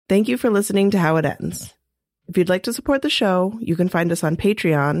Thank you for listening to How It Ends. If you'd like to support the show, you can find us on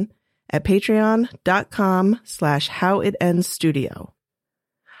Patreon at patreon.com/howitendsstudio.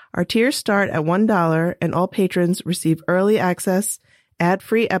 Our tiers start at $1, and all patrons receive early access,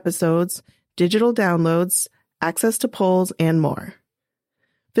 ad-free episodes, digital downloads, access to polls, and more.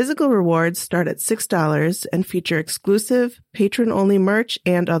 Physical rewards start at $6 and feature exclusive, patron-only merch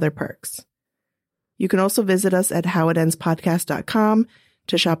and other perks. You can also visit us at howitendspodcast.com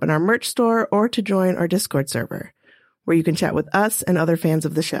to shop in our merch store or to join our Discord server, where you can chat with us and other fans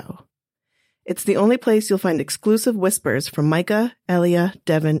of the show. It's the only place you'll find exclusive whispers from Micah, Elia,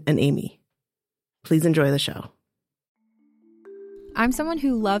 Devin, and Amy. Please enjoy the show. I'm someone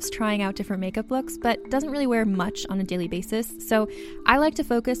who loves trying out different makeup looks, but doesn't really wear much on a daily basis, so I like to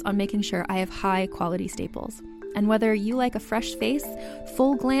focus on making sure I have high quality staples. And whether you like a fresh face,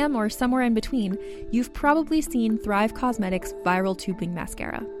 full glam, or somewhere in between, you've probably seen Thrive Causemetics Viral Tubing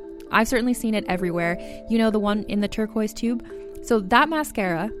Mascara. I've certainly seen it everywhere. You know, the one in the turquoise tube? So that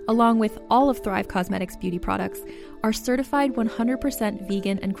mascara, along with all of Thrive Causemetics beauty products, are certified 100%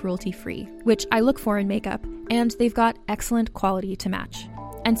 vegan and cruelty-free, which I look for in makeup, and they've got excellent quality to match.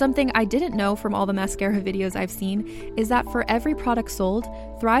 And something I didn't know from all the mascara videos I've seen is that for every product sold,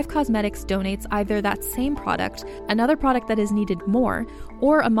 Thrive Causemetics donates either that same product, another product that is needed more,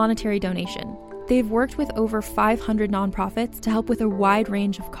 or a monetary donation. They've worked with over 500 nonprofits to help with a wide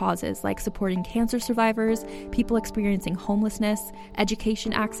range of causes like supporting cancer survivors, people experiencing homelessness,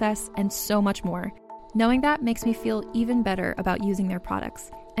 education access, and so much more. Knowing that makes me feel even better about using their products.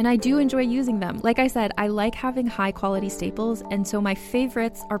 And I do enjoy using them. Like I said, I like having high quality staples, and so my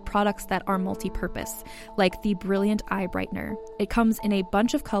favorites are products that are multi-purpose, like the Brilliant Eye Brightener. It comes in a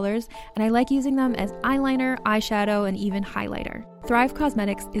bunch of colors, and I like using them as eyeliner, eyeshadow, and even highlighter. Thrive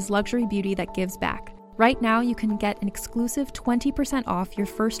Causemetics is luxury beauty that gives back. Right now, you can get an exclusive 20% off your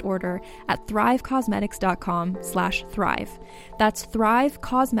first order at thrivecausemetics.com/thrive. That's Thrive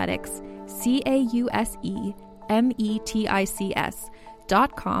Causemetics,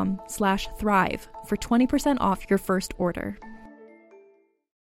 CAUSEMETICS.com/thrive for 20% off your first order.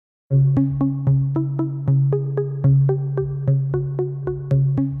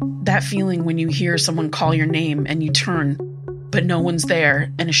 That feeling when you hear someone call your name and you turn, but no one's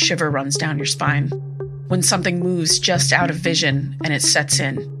there and a shiver runs down your spine. When something moves just out of vision and it sets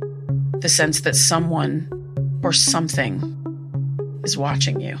in. The sense that someone or something is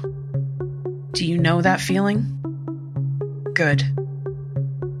watching you. Do you know that feeling? Good.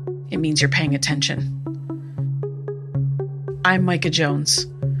 It means you're paying attention. I'm Micah Jones.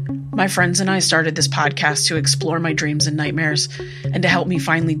 My friends and I started this podcast to explore my dreams and nightmares and to help me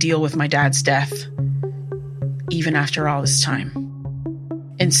finally deal with my dad's death, even after all this time.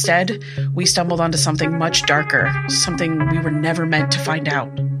 Instead, we stumbled onto something much darker, something we were never meant to find out.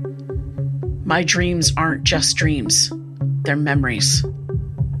 My dreams aren't just dreams. They're memories.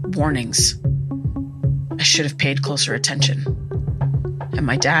 Warnings. I should have paid closer attention. And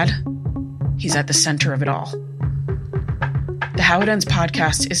my dad, he's at the center of it all. The How It Ends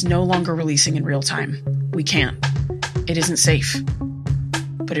podcast is no longer releasing in real time. We can't. It isn't safe.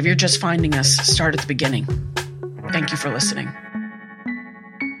 But if you're just finding us, start at the beginning. Thank you for listening.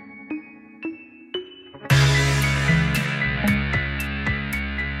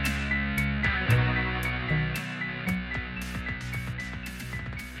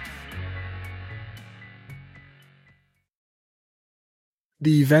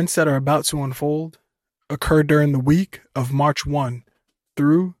 The events that are about to unfold occurred during the week of March 1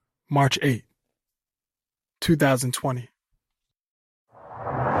 through March 8, 2020.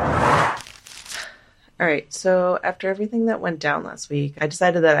 All right, so after everything that went down last week, I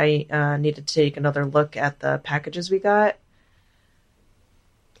decided that I needed to take another look at the packages we got.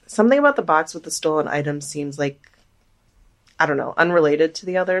 Something about the box with the stolen items seems like, I don't know, unrelated to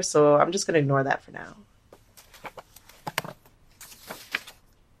the other, so I'm just going to ignore that for now.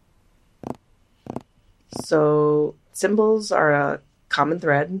 So symbols are a common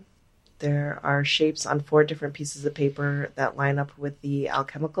thread. There are shapes on 4 different pieces of paper that line up with the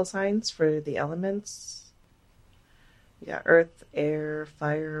alchemical signs for the elements. We got earth, air,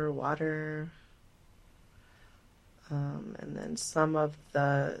 fire, water. And then some of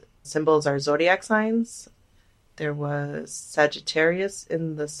the symbols are zodiac signs. There was Sagittarius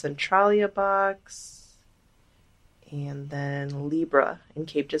in the Centralia box. And then Libra in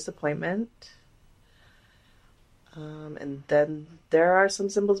Cape Disappointment. And then there are some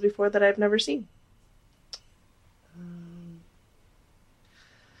symbols before that I've never seen.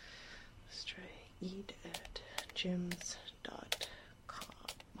 Let's try eat@gyms.com.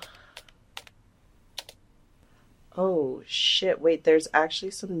 Oh, shit. Wait, there's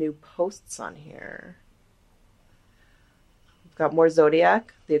actually some new posts on here. We've got more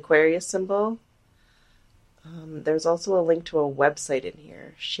Zodiac, the Aquarius symbol. There's also a link to a website in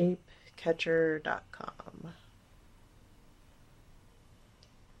here, shapecatcher.com.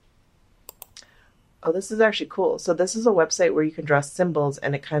 Oh, this is actually cool. So this is a website where you can draw symbols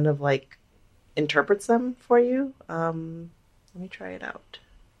and it kind of like interprets them for you. Let me try it out.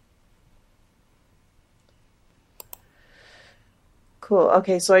 Cool.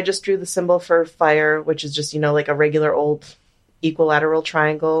 Okay, so I just drew the symbol for fire, which is just, like a regular old equilateral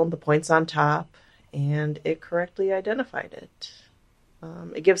triangle, the points on top, and it correctly identified it.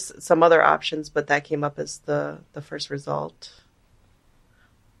 It gives some other options, but that came up as the first result.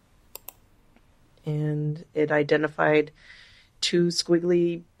 And it identified two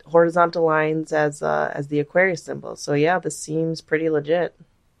squiggly horizontal lines as the Aquarius symbol. So yeah, this seems pretty legit.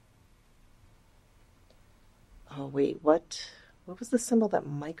 Oh wait, what was the symbol that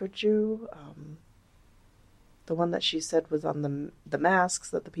Micah drew? The one that she said was on the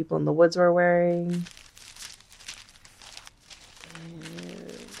masks that the people in the woods were wearing.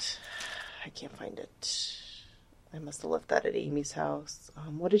 And I can't find it. I must have left that at Amy's house.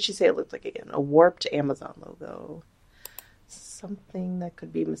 What did she say it looked like again? A warped Amazon logo. Something that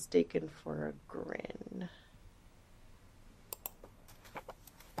could be mistaken for a grin.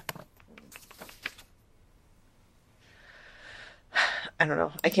 I don't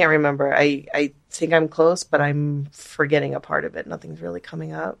know. I can't remember. I think I'm close, but I'm forgetting a part of it. Nothing's really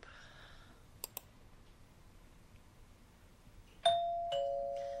coming up.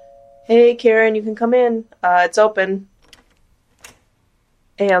 Hey, Karen, you can come in. It's open.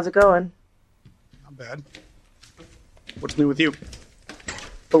 Hey, how's it going? Not bad. What's new with you?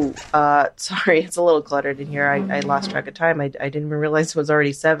 Oh, sorry. It's a little cluttered in here. I lost track of time. I didn't even realize it was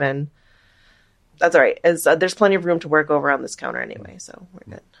already 7. That's all right. There's plenty of room to work over on this counter anyway, so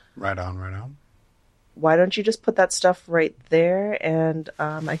we're good. Right on, right on. Why don't you just put that stuff right there, and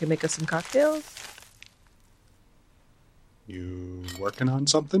I can make us some cocktails? You working on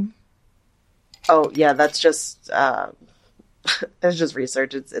something? Oh, yeah, that's just, it's just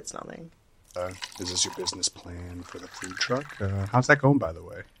research. It's nothing. Is this your business plan for the food truck? How's that going, by the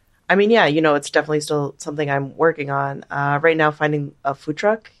way? I mean, yeah, it's definitely still something I'm working on. Right now, finding a food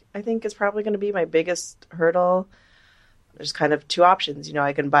truck, I think, is probably going to be my biggest hurdle. There's kind of 2 options.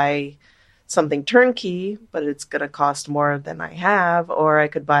 I can buy something turnkey, but it's going to cost more than I have, or I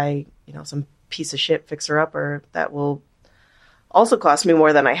could buy, some piece of shit fixer-upper that will also cost me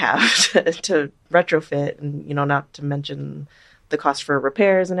more than I have to retrofit, and, not to mention the cost for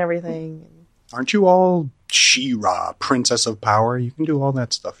repairs and everything. Aren't you all She-Ra, Princess of Power? You can do all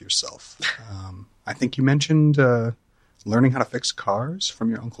that stuff yourself. I think you mentioned learning how to fix cars from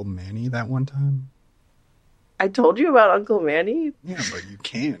your Uncle Manny that one time. I told you about Uncle Manny? Yeah, but you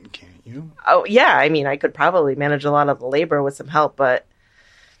can't you? Oh, yeah. I mean, I could probably manage a lot of the labor with some help, but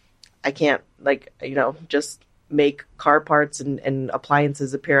I can't, just make car parts and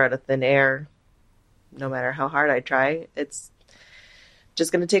appliances appear out of thin air. No matter how hard I try, it's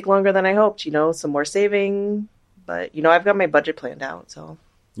just going to take longer than I hoped. Some more saving, but I've got my budget planned out. So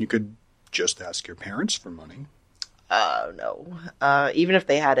you could just ask your parents for money. No. Even if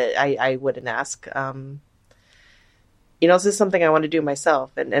they had it, I wouldn't ask. This is something I want to do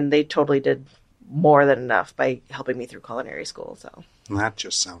myself, and they totally did more than enough by helping me through culinary school. So that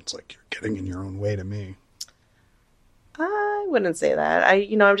just sounds like you're getting in your own way to me. I wouldn't say that.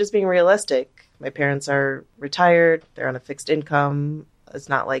 I'm just being realistic. My parents are retired. They're on a fixed income. It's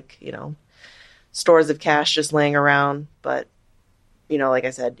not like, stores of cash just laying around. But, like I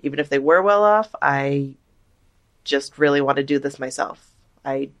said, even if they were well off, I just really want to do this myself.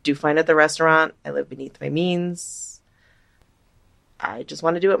 I do fine at the restaurant. I live beneath my means. I just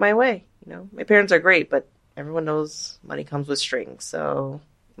want to do it my way. My parents are great, but everyone knows money comes with strings. So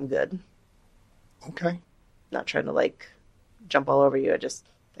I'm good. Okay. Not trying to jump all over you. Just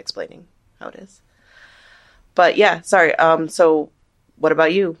explaining how it is. But yeah, sorry. So what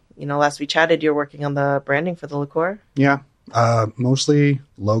about you? Last we chatted, you're working on the branding for the liqueur. Yeah. Mostly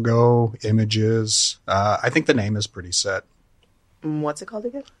logo, images. I think the name is pretty set. What's it called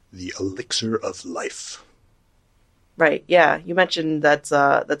again? The Elixir of Life. Right. Yeah. You mentioned that's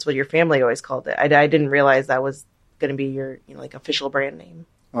what your family always called it. I didn't realize that was going to be your, official brand name.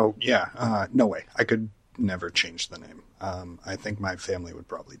 Oh, yeah. No way. I could never change the name. I think my family would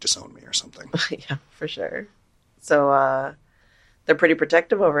probably disown me or something. Yeah, for sure. So, they're pretty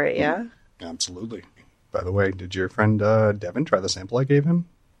protective over it, yeah? Absolutely. By the way, did your friend Devin try the sample I gave him?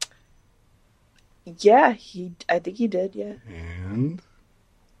 Yeah, I think he did, yeah. And?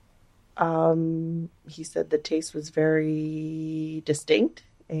 He said the taste was very distinct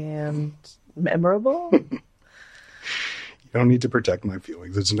and memorable. You don't need to protect my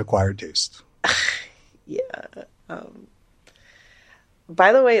feelings. It's an acquired taste. Yeah.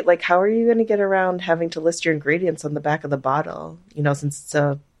 By the way, like, how are you going to get around having to list your ingredients on the back of the bottle? You know, since it's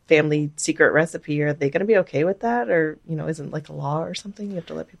a family secret recipe, are they going to be okay with that? Or, you know, isn't like a law or something? You have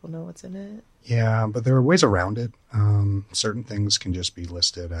to let people know what's in it? Yeah, but there are ways around it. Certain things can just be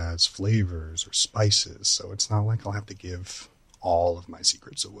listed as flavors or spices, so it's not like I'll have to give all of my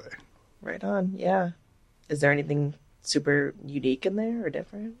secrets away. Right on, yeah. Is there anything super unique in there or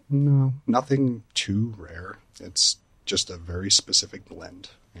different? No, nothing too rare. It's just a very specific blend,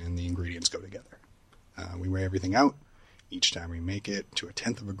 and the ingredients go together. We weigh everything out each time we make it to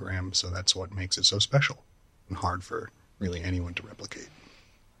 1/10 of a gram, so that's what makes it so special and hard for really anyone to replicate.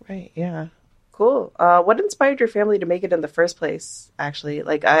 Right, yeah. Cool. What inspired your family to make it in the first place, actually?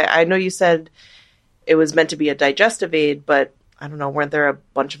 Like, I know you said it was meant to be a digestive aid, but I don't know, weren't there a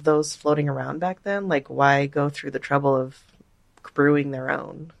bunch of those floating around back then? Like, why go through the trouble of brewing their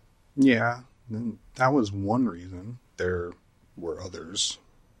own? Yeah, that was one reason. There were others.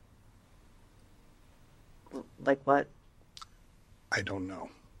 Like what? I don't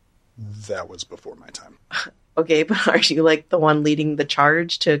know. That was before my time. Okay, but are you like the one leading the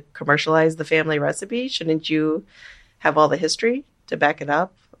charge to commercialize the family recipe? Shouldn't you have all the history to back it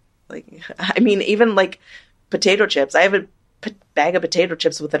up? Like, I mean, even like potato chips. I have a bag of potato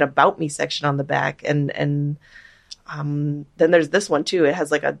chips with an about me section on the back, and then there's this one too. It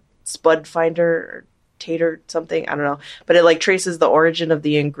has like a spud finder or tater something. I don't know, but it like traces the origin of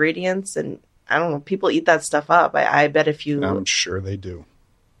the ingredients, and I don't know. People eat that stuff up. I bet if you. I'm sure they do.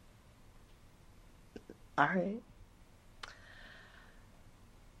 All right.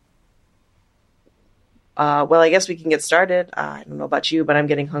 Well, I guess we can get started. I don't know about you, but I'm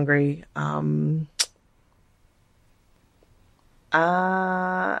getting hungry. Actually,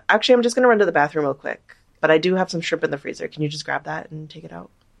 I'm just going to run to the bathroom real quick. But I do have some shrimp in the freezer. Can you just grab that and take it out?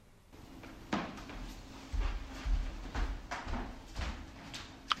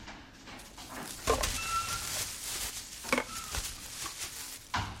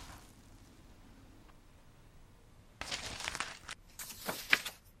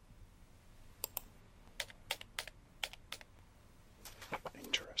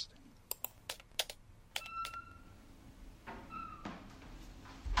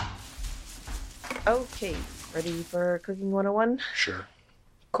 Okay, ready for Cooking 101? Sure.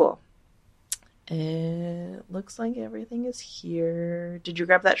 Cool. It looks like everything is here. Did you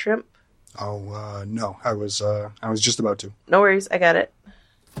grab that shrimp? Oh, no. I was just about to. No worries, I got it.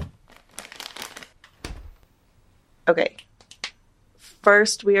 Okay.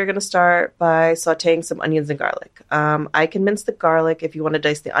 First, we are going to start by sauteing some onions and garlic. I can mince the garlic if you want to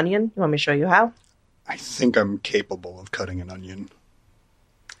dice the onion. You want me to show you how? I think I'm capable of cutting an onion.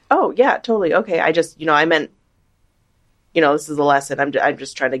 Oh, yeah, totally. Okay, I just, I meant, this is a lesson. I'm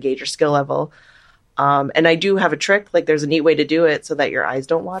just trying to gauge your skill level. And I do have a trick. Like, there's a neat way to do it so that your eyes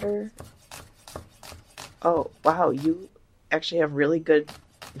don't water. Oh, wow, you actually have really good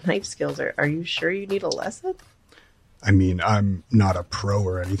knife skills. Are you sure you need a lesson? I mean, I'm not a pro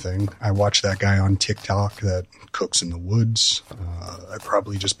or anything. I watch that guy on TikTok that cooks in the woods. I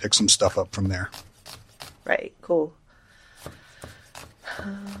probably just pick some stuff up from there. Right, cool.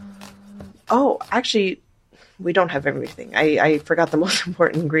 Oh, actually, we don't have everything. I forgot the most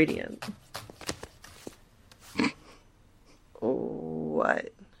important ingredient.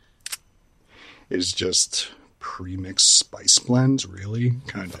 What? Is just pre-mixed spice blends, really?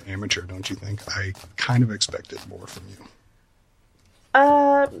 Kind of amateur, don't you think? I kind of expected more from you.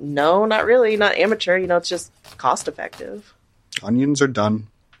 No, not really. Not amateur. It's just cost effective. Onions are done.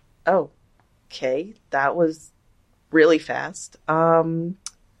 Oh, okay. That was really fast. I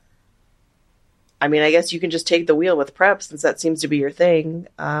mean, I guess you can just take the wheel with prep since that seems to be your thing.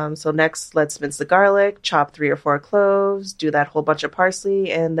 So next, let's mince the garlic, chop 3 or 4 cloves, do that whole bunch of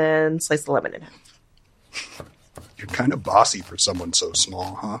parsley, and then slice the lemon in half. You're kind of bossy for someone so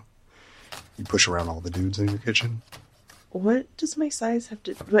small, huh? You push around all the dudes in your kitchen. What does my size have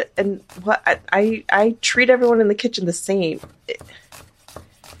to... I treat everyone in the kitchen the same.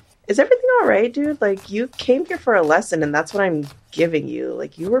 Is everything all right, dude? Like, you came here for a lesson, and that's what I'm giving you.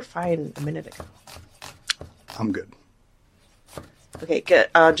 Like, you were fine a minute ago. I'm good. Okay, good.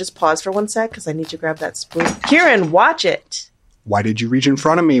 Just pause for 1 sec, because I need to grab that spoon. Kieran, watch it! Why did you reach in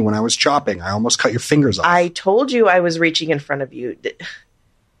front of me when I was chopping? I almost cut your fingers off. I told you I was reaching in front of you.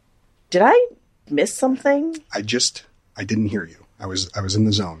 Did I miss something? I didn't hear you. I was in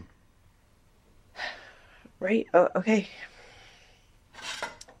the zone. Right. Oh, okay.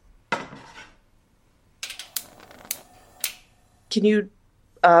 can you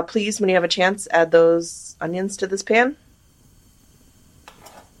please, when you have a chance, add those onions to this pan?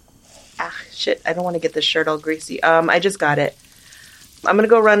 Ah, shit, I don't want to get this shirt all greasy. I just got it. I'm going to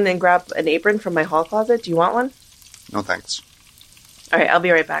go run and grab an apron from my hall closet. Do you want one? No, thanks. All right, I'll be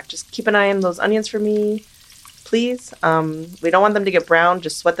right back. Just keep an eye on those onions for me, please. We don't want them to get brown.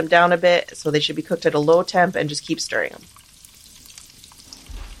 Just sweat them down a bit. So they should be cooked at a low temp and just keep stirring them.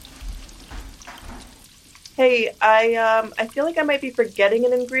 Hey, I feel like I might be forgetting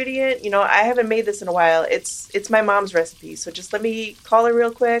an ingredient. You know, I haven't made this in a while. It's my mom's recipe, so just let me call her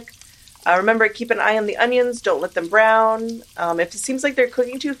real quick. Remember, keep an eye on the onions. Don't let them brown. If it seems like they're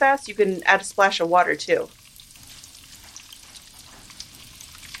cooking too fast, you can add a splash of water, too.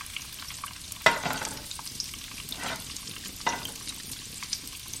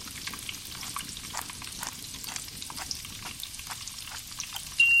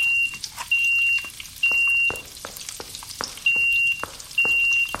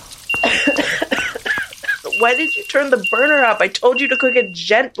 Why did you turn the burner up? I told you to cook it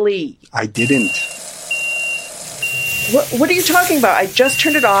gently. I didn't. What are you talking about? I just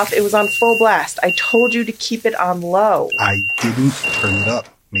turned it off. It was on full blast. I told you to keep it on low. I didn't turn it up.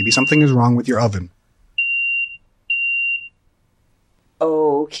 Maybe something is wrong with your oven.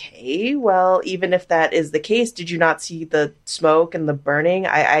 Okay, well, even if that is the case, did you not see the smoke and the burning?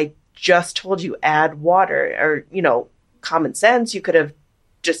 I just told you add water. Or, you know, common sense. You could have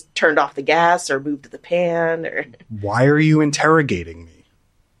just turned off the gas or moved the pan. Or Why are you interrogating me?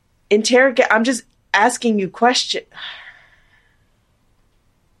 I'm just asking you questions.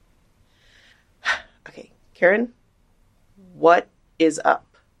 Okay, Karen, what is up?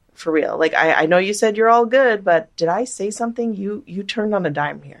 For real. Like, I know you said you're all good, but did I say something? You turned on a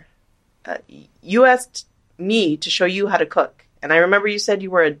dime here. You asked me to show you how to cook. And I remember you said you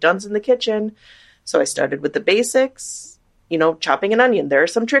were a dunce in the kitchen. So I started with the basics, you know, chopping an onion. There are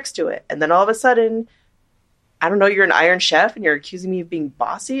some tricks to it. And then all of a sudden, I don't know, you're an Iron Chef and you're accusing me of being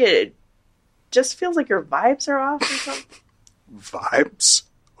bossy. It just feels like your vibes are off or something. Vibes?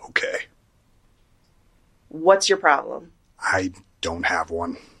 Okay. What's your problem? I don't have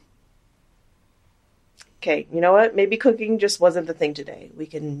one. Okay, you know what? Maybe cooking just wasn't the thing today. We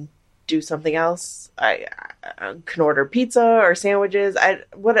can do something else. I can order pizza or sandwiches. I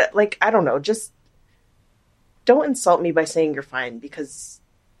don't know. Just don't insult me by saying you're fine, because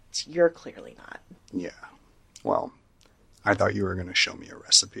you're clearly not. Yeah. Well, I thought you were going to show me a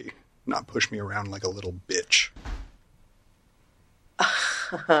recipe, not push me around like a little bitch.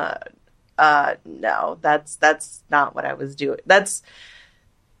 No, that's not what I was doing. That's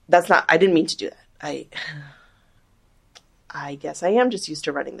not, I didn't mean to do that. I guess I am just used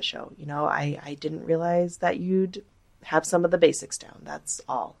to running the show. You know, I didn't realize that you'd have some of the basics down. That's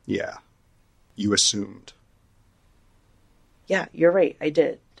all. Yeah. You assumed. Yeah, you're right. I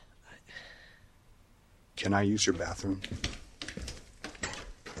did. Can I use your bathroom?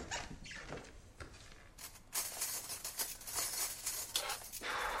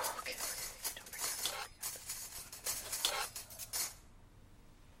 Okay. Don't forget.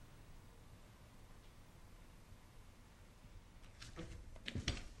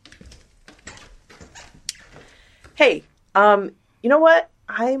 Hey, you know what?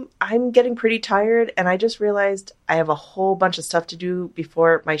 I'm getting pretty tired, and I just realized I have a whole bunch of stuff to do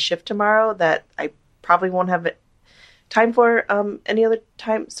before my shift tomorrow that I probably won't have time for any other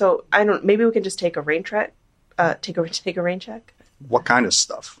time. So maybe we can just take a rain check. Take a rain check. What kind of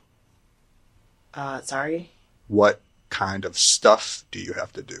stuff? Sorry. What kind of stuff do you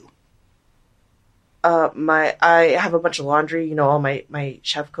have to do? I have a bunch of laundry. You know, all my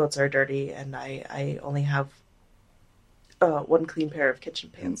chef coats are dirty, and I only have one clean pair of kitchen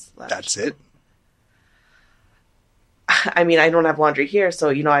pants left. That's it? I mean, I don't have laundry here, so,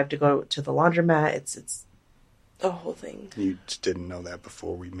 you know, I have to go to the laundromat. It's the whole thing. You didn't know that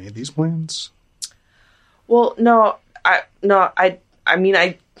before we made these plans? Well, no, I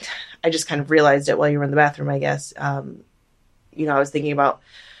just kind of realized it while you were in the bathroom, I guess. You know, I was thinking about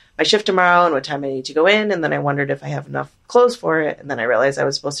my shift tomorrow and what time I need to go in, and then I wondered if I have enough clothes for it, and then I realized I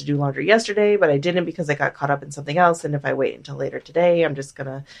was supposed to do laundry yesterday, but I didn't because I got caught up in something else, and if I wait until later today, I'm just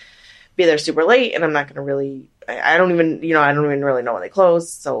gonna be there super late, and I'm not gonna really, I don't even really know when they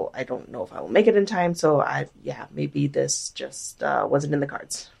close, so I don't know if I will make it in time, so maybe this just wasn't in the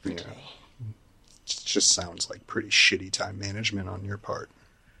cards for today. It just sounds like pretty shitty time management on your part.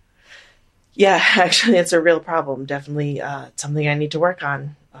 Yeah, actually, it's a real problem. Definitely something I need to work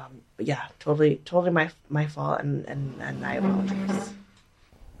on. But yeah, totally my fault, and I apologize.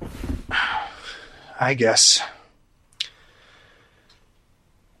 I guess.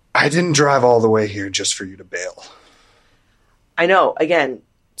 I didn't drive all the way here just for you to bail. I know. Again,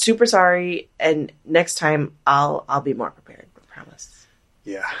 super sorry, and next time I'll be more prepared. I promise.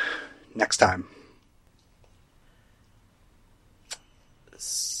 Yeah, next time.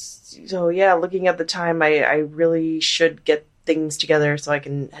 So yeah, looking at the time, I really should get things together so I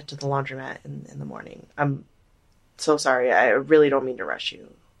can head to the laundromat in the morning. I'm so sorry. I really don't mean to rush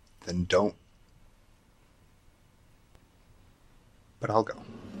you. Then don't. But I'll go.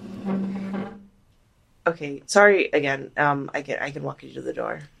 Okay, sorry again. I can walk you to the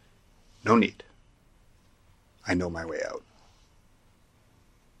door. No need. I know my way out.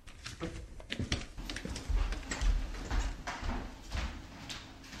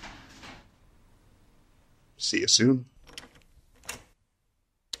 See you soon.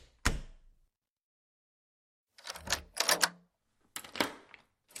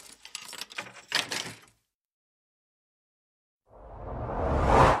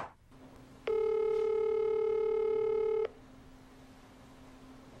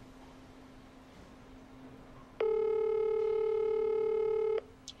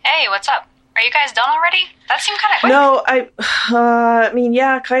 Hey, what's up? Are you guys done already? That seemed kind of quick. No, I mean,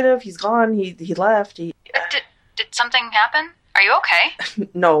 yeah, kind of. He's gone. He left. Did something happen? Are you okay?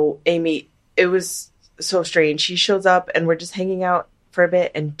 No, Amy, it was so strange. She shows up and we're just hanging out for a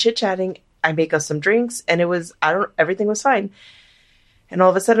bit and chit-chatting. I make us some drinks and everything was fine. And all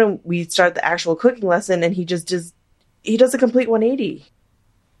of a sudden we start the actual cooking lesson and he does a complete 180.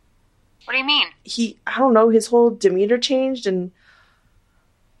 What do you mean? I don't know, his whole demeanor changed and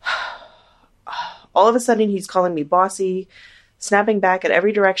all of a sudden he's calling me bossy, snapping back at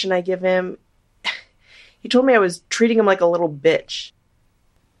every direction I give him. He told me I was treating him like a little bitch.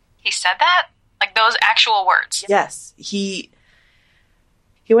 He said that? Like those actual words? Yes. He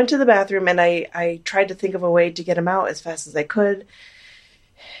went to the bathroom and I tried to think of a way to get him out as fast as I could.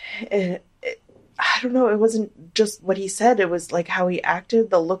 I don't know, it wasn't just what he said. It was like how he acted,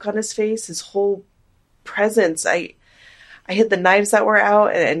 the look on his face, his whole presence. I hid the knives that were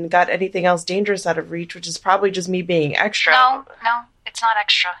out and got anything else dangerous out of reach, which is probably just me being extra. No, it's not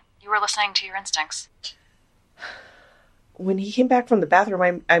extra. You were listening to your instincts. When he came back from the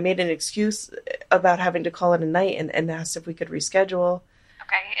bathroom, I made an excuse about having to call it a night and asked if we could reschedule.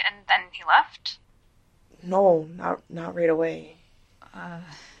 Okay, and then he left? No, not right away. I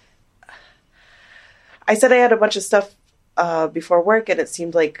said I had a bunch of stuff before work, and it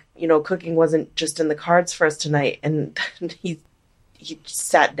seemed like, cooking wasn't just in the cards for us tonight, and he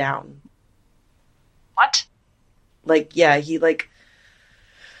sat down. What? He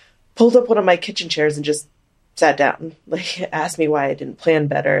pulled up one of my kitchen chairs and just sat down, asked me why I didn't plan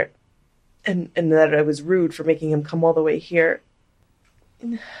better, and that I was rude for making him come all the way here.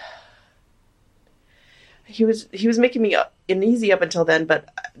 He was making me uneasy up until then, but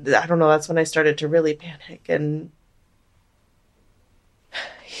I don't know, that's when I started to really panic, and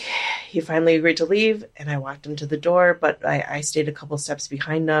he finally agreed to leave, and I walked him to the door, but I stayed a couple steps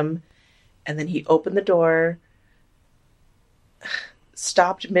behind him, and then he opened the door,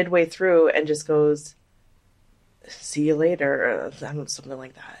 stopped midway through, and just goes, "See you later," something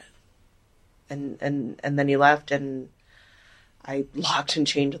like that. And then he left, and I locked and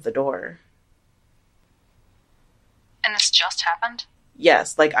chained the door. And this just happened?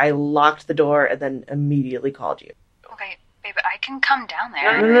 Yes, I locked the door and then immediately called you. Okay, babe, I can come down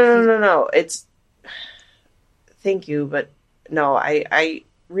there. No. Thank you, but no, I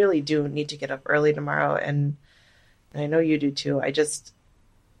really do need to get up early tomorrow, and I know you do too.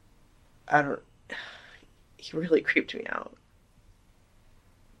 He really creeped me out.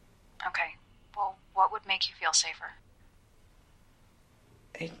 Okay, well, what would make you feel safer?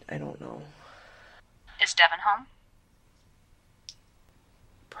 I don't know. Is Devin home?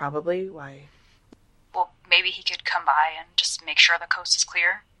 Probably. Why? Well, maybe he could come by and just make sure the coast is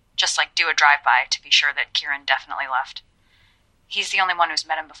clear. Just do a drive-by to be sure that Kieran definitely left. He's the only one who's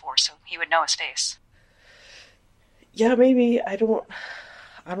met him before, so he would know his face. Yeah, maybe. I don't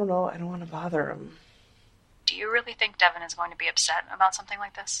know. I don't want to bother him. Do you really think Devin is going to be upset about something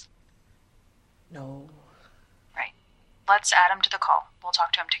like this? No. Right. Let's add him to the call. We'll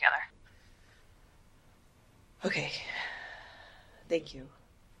talk to him together. Okay. Thank you.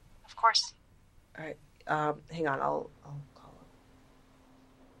 Of course. All right. Hang on. I'll call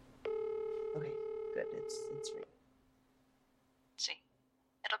him. Okay. Good. It's ringing. See,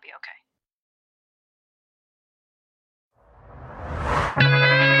 it'll be okay.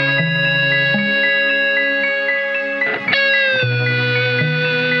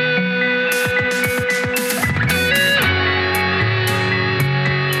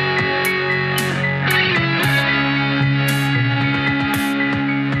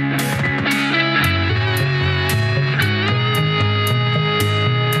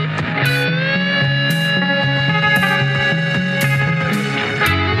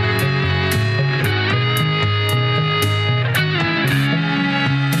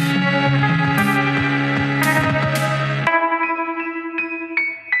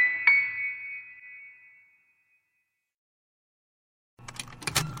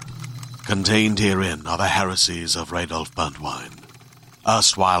 Contained herein are the heresies of Radolf Burntwine,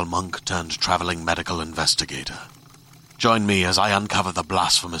 erstwhile monk turned traveling medical investigator. Join me as I uncover the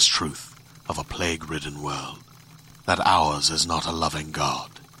blasphemous truth of a plague-ridden world, that ours is not a loving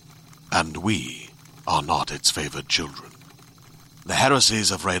God, and we are not its favored children. The heresies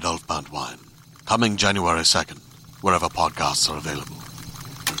of Radolf Burntwine, coming January 2nd, wherever podcasts are available.